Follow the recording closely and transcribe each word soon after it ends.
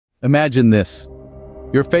Imagine this.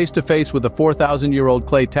 You're face to face with a 4,000-year-old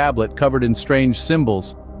clay tablet covered in strange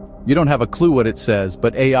symbols. You don't have a clue what it says,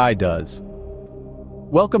 but AI does.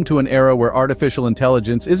 Welcome to an era where artificial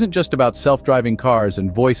intelligence isn't just about self-driving cars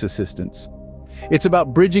and voice assistants. It's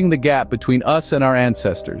about bridging the gap between us and our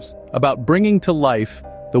ancestors, about bringing to life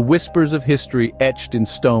the whispers of history etched in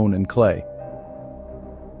stone and clay.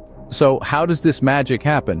 So, how does this magic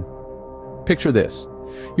happen? Picture this.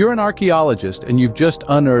 You're an archaeologist and you've just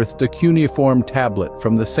unearthed a cuneiform tablet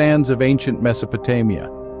from the sands of ancient Mesopotamia.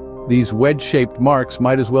 These wedge-shaped marks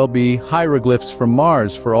might as well be hieroglyphs from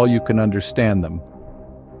Mars for all you can understand them.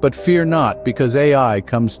 But fear not, because AI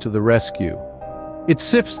comes to the rescue. It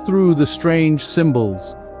sifts through the strange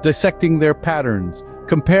symbols, dissecting their patterns,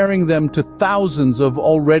 comparing them to thousands of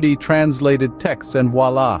already translated texts, and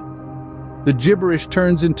voila! The gibberish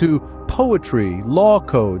turns into poetry, law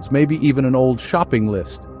codes, maybe even an old shopping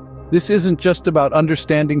list. This isn't just about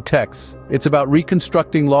understanding texts, it's about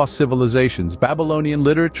reconstructing lost civilizations. Babylonian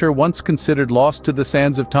literature, once considered lost to the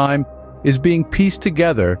sands of time, is being pieced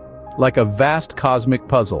together like a vast cosmic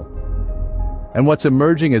puzzle. And what's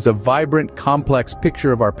emerging is a vibrant, complex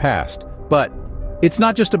picture of our past. But it's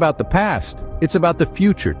not just about the past, it's about the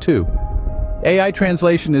future too. AI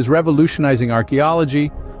translation is revolutionizing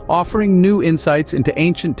archaeology, offering new insights into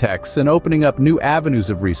ancient texts and opening up new avenues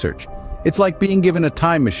of research. It's like being given a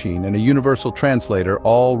time machine and a universal translator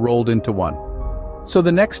all rolled into one. So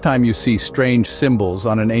the next time you see strange symbols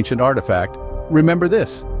on an ancient artifact, remember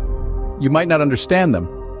this. You might not understand them,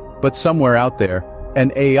 but somewhere out there,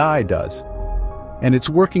 an AI does. And it's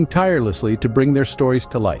working tirelessly to bring their stories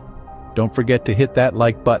to light. Don't forget to hit that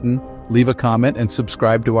like button, leave a comment, and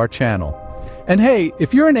subscribe to our channel. And hey,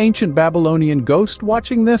 if you're an ancient Babylonian ghost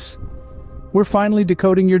watching this, we're finally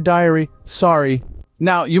decoding your diary. Sorry.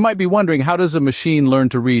 Now, you might be wondering, how does a machine learn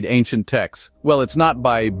to read ancient texts? Well, it's not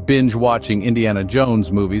by binge-watching Indiana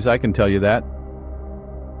Jones movies, I can tell you that.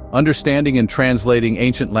 Understanding and translating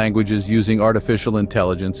ancient languages using artificial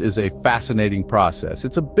intelligence is a fascinating process.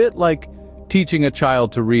 It's a bit like teaching a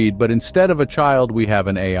child to read, but instead of a child, we have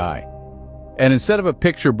an AI. And instead of a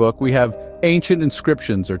picture book, we have ancient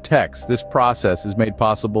inscriptions or texts. This process is made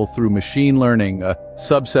possible through machine learning, a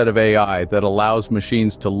subset of AI that allows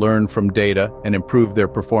machines to learn from data and improve their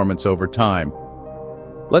performance over time.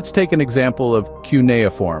 Let's take an example of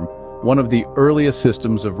cuneiform, one of the earliest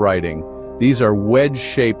systems of writing. These are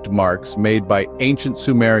wedge-shaped marks made by ancient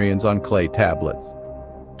Sumerians on clay tablets.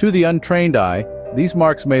 To the untrained eye, these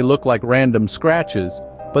marks may look like random scratches,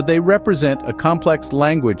 but they represent a complex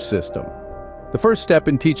language system. The first step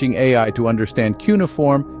in teaching AI to understand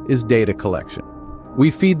cuneiform is data collection. We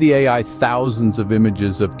feed the AI thousands of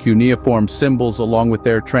images of cuneiform symbols along with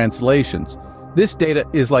their translations. This data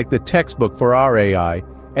is like the textbook for our AI,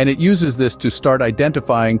 and it uses this to start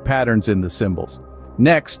identifying patterns in the symbols.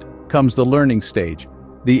 Next comes the learning stage.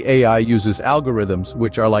 The AI uses algorithms,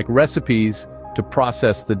 which are like recipes, to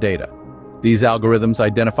process the data. These algorithms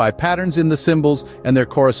identify patterns in the symbols and their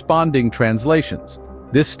corresponding translations.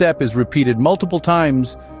 This step is repeated multiple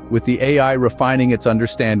times, with the AI refining its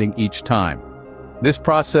understanding each time. This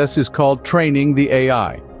process is called training the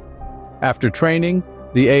AI. After training,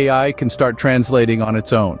 the AI can start translating on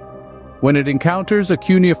its own. When it encounters a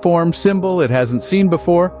cuneiform symbol it hasn't seen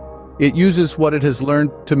before, it uses what it has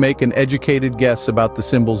learned to make an educated guess about the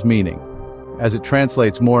symbol's meaning. As it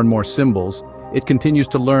translates more and more symbols, it continues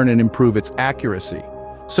to learn and improve its accuracy.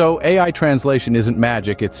 So AI translation isn't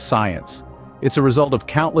magic, it's science. It's a result of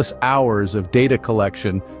countless hours of data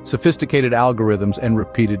collection, sophisticated algorithms, and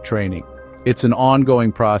repeated training. It's an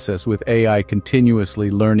ongoing process with AI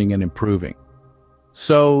continuously learning and improving.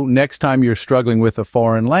 So, next time you're struggling with a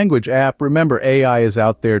foreign language app, remember AI is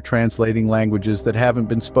out there translating languages that haven't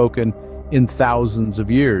been spoken in thousands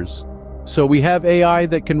of years. So we have AI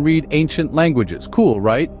that can read ancient languages. Cool,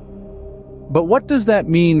 right? But what does that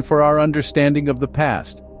mean for our understanding of the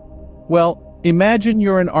past? Well, imagine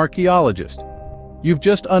you're an archaeologist. You've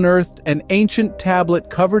just unearthed an ancient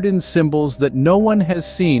tablet covered in symbols that no one has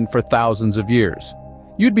seen for thousands of years.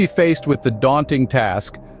 You'd be faced with the daunting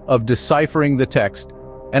task of deciphering the text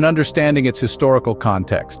and understanding its historical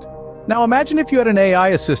context. Now imagine if you had an AI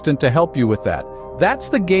assistant to help you with that. That's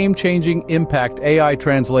the game-changing impact AI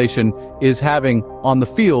translation is having on the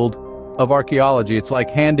field of archaeology. It's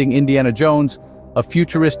like handing Indiana Jones a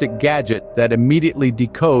futuristic gadget that immediately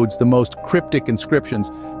decodes the most cryptic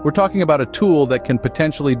inscriptions. We're talking about a tool that can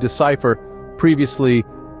potentially decipher previously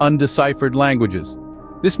undeciphered languages.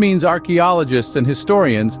 This means archaeologists and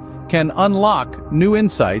historians can unlock new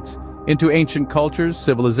insights into ancient cultures,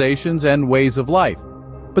 civilizations, and ways of life.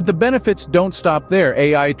 But the benefits don't stop there.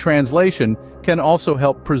 AI translation can also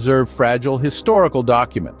help preserve fragile historical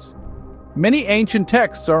documents. Many ancient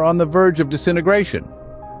texts are on the verge of disintegration,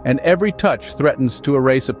 and every touch threatens to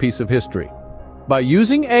erase a piece of history. By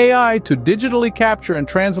using AI to digitally capture and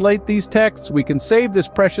translate these texts, we can save this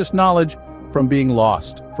precious knowledge from being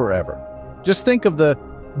lost forever. Just think of the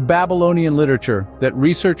Babylonian literature that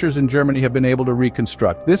researchers in Germany have been able to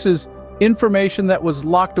reconstruct. This is information that was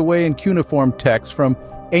locked away in cuneiform texts from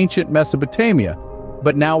ancient Mesopotamia,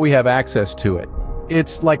 but now we have access to it.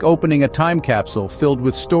 It's like opening a time capsule filled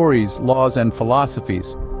with stories, laws, and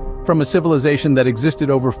philosophies from a civilization that existed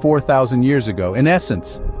over 4,000 years ago. In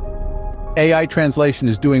essence, AI translation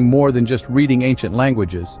is doing more than just reading ancient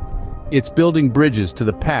languages. It's building bridges to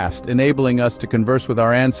the past, enabling us to converse with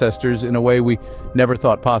our ancestors in a way we never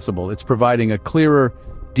thought possible. It's providing a clearer,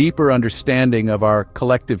 deeper understanding of our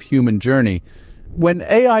collective human journey. When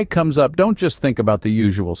AI comes up, don't just think about the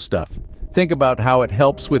usual stuff. Think about how it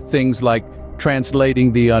helps with things like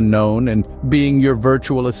translating the unknown and being your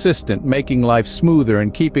virtual assistant, making life smoother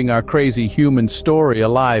and keeping our crazy human story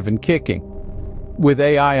alive and kicking. With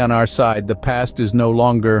AI on our side, the past is no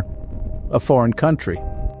longer a foreign country.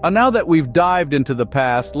 And now that we've dived into the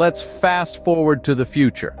past, let's fast forward to the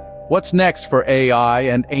future. What's next for AI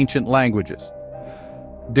and ancient languages?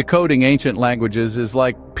 Decoding ancient languages is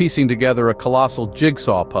like piecing together a colossal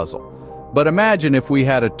jigsaw puzzle. But imagine if we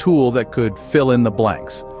had a tool that could fill in the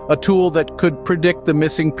blanks, a tool that could predict the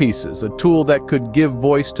missing pieces, a tool that could give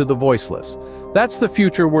voice to the voiceless. That's the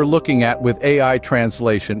future we're looking at with AI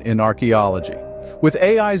translation in archaeology. With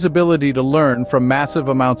AI's ability to learn from massive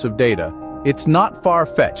amounts of data, it's not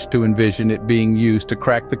far-fetched to envision it being used to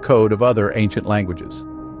crack the code of other ancient languages.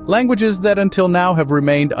 Languages that until now have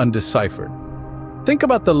remained undeciphered. Think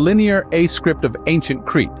about the linear A script of ancient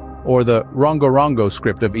Crete, or the Rongorongo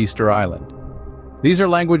script of Easter Island. These are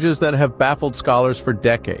languages that have baffled scholars for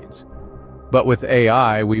decades. But with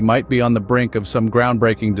AI, we might be on the brink of some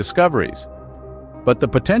groundbreaking discoveries. But the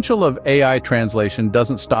potential of AI translation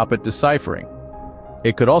doesn't stop at deciphering.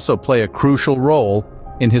 It could also play a crucial role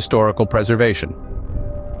in historical preservation.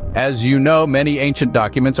 As you know, many ancient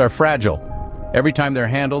documents are fragile. Every time they're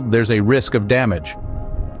handled, there's a risk of damage.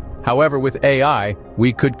 However, with AI,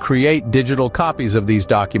 we could create digital copies of these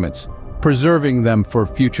documents, preserving them for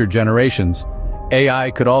future generations.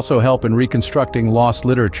 AI could also help in reconstructing lost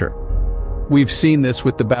literature. We've seen this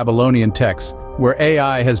with the Babylonian texts, where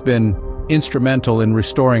AI has been instrumental in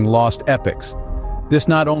restoring lost epics. This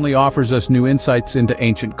not only offers us new insights into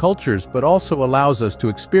ancient cultures, but also allows us to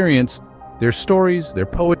experience their stories, their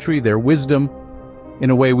poetry, their wisdom, in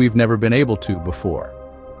a way we've never been able to before.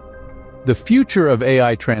 The future of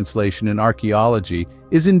AI translation in archaeology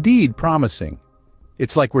is indeed promising.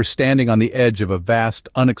 It's like we're standing on the edge of a vast,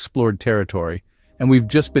 unexplored territory, and we've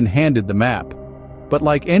just been handed the map. But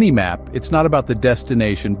like any map, it's not about the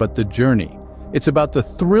destination, but the journey. It's about the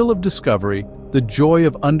thrill of discovery, the joy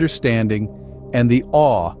of understanding, and the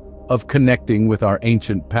awe of connecting with our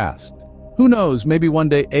ancient past. Who knows, maybe one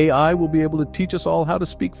day AI will be able to teach us all how to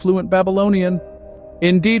speak fluent Babylonian.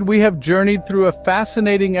 Indeed, we have journeyed through a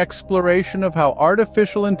fascinating exploration of how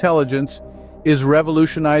artificial intelligence is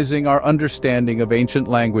revolutionizing our understanding of ancient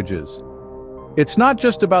languages. It's not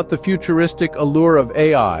just about the futuristic allure of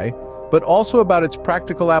AI, but also about its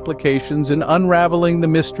practical applications in unraveling the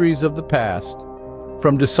mysteries of the past.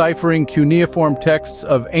 From deciphering cuneiform texts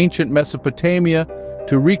of ancient Mesopotamia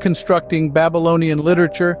to reconstructing Babylonian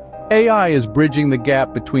literature, AI is bridging the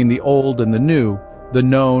gap between the old and the new, the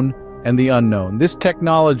known and the unknown. This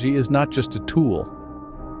technology is not just a tool.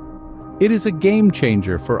 It is a game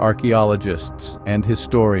changer for archaeologists and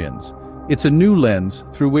historians. It's a new lens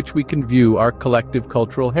through which we can view our collective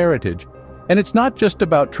cultural heritage. And it's not just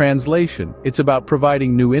about translation, it's about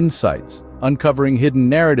providing new insights, uncovering hidden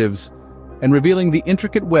narratives, and revealing the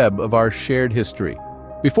intricate web of our shared history.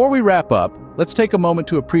 Before we wrap up, let's take a moment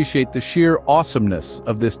to appreciate the sheer awesomeness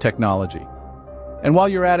of this technology. And while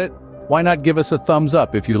you're at it, why not give us a thumbs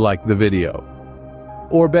up if you liked the video?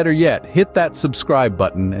 Or better yet, hit that subscribe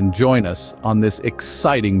button and join us on this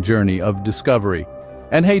exciting journey of discovery.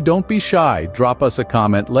 And hey, don't be shy, drop us a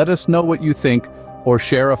comment, let us know what you think, or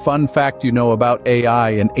share a fun fact you know about AI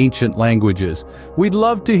and ancient languages. We'd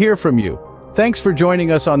love to hear from you. Thanks for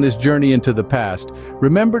joining us on this journey into the past.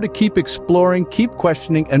 Remember to keep exploring, keep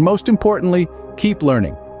questioning, and most importantly, keep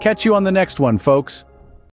learning. Catch you on the next one, folks.